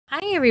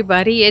Hi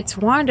everybody, it's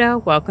Wanda.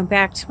 Welcome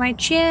back to my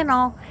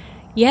channel.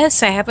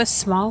 Yes, I have a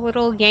small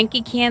little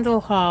Yankee candle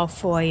haul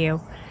for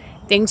you.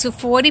 Things were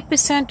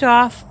 40%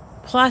 off,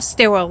 plus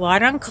there were a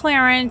lot on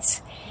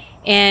clearance,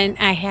 and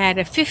I had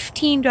a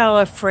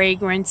 $15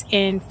 fragrance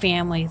in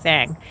family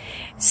thing.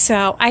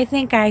 So I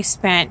think I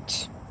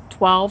spent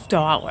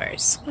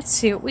 $12. Let's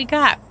see what we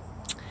got.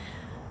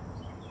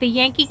 The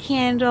Yankee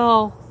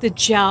candle, the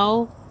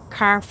gel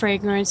car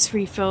fragrance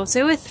refills.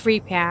 It was a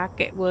 3-pack.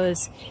 It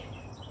was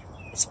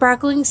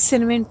sparkling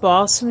cinnamon,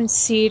 balsam and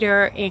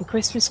cedar, and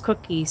Christmas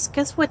cookies.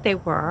 Guess what they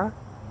were?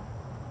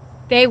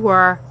 They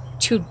were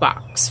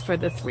 $2 for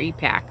the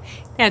 3-pack.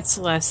 That's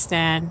less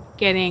than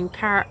getting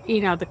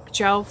the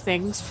gel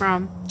things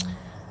from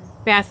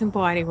Bath and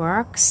Body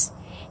Works.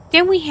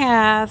 Then we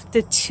have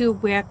the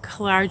 2-wick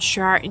large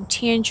jar in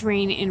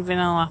tangerine and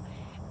vanilla.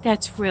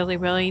 That's really,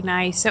 really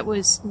nice. That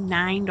was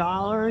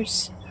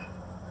 $9.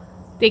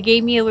 They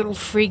gave me a little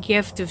free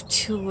gift of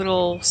 2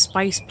 little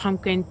spiced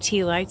pumpkin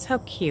tea lights. How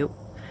cute.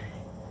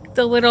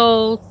 The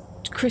little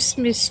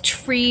Christmas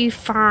tree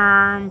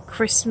farm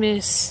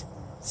Christmas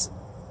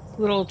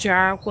little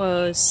jar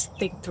was, I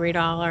think,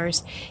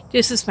 $3.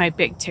 This is my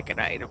big ticket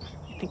item.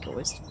 I think it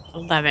was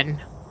 $11.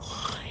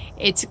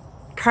 It's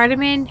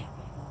cardamom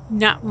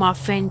nut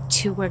muffin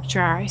 2-wick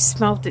jar. I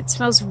smelled it. It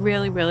smells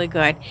really, really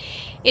good.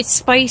 It's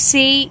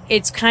spicy.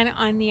 It's kind of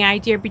on the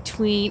idea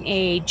between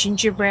a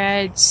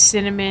gingerbread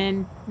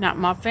cinnamon nut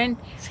muffin.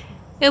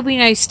 It'll be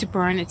nice to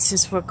burn it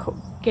since we're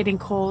getting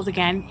cold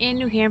again. In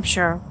New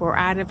Hampshire, we're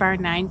out of our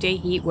 9-day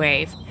heat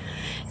wave.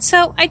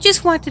 So I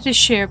just wanted to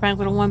share my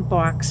little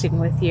unboxing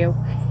with you.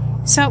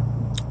 So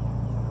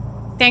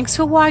thanks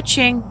for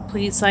watching.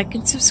 Please like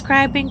and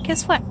subscribe, and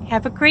guess what?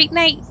 Have a great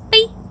night.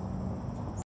 Bye.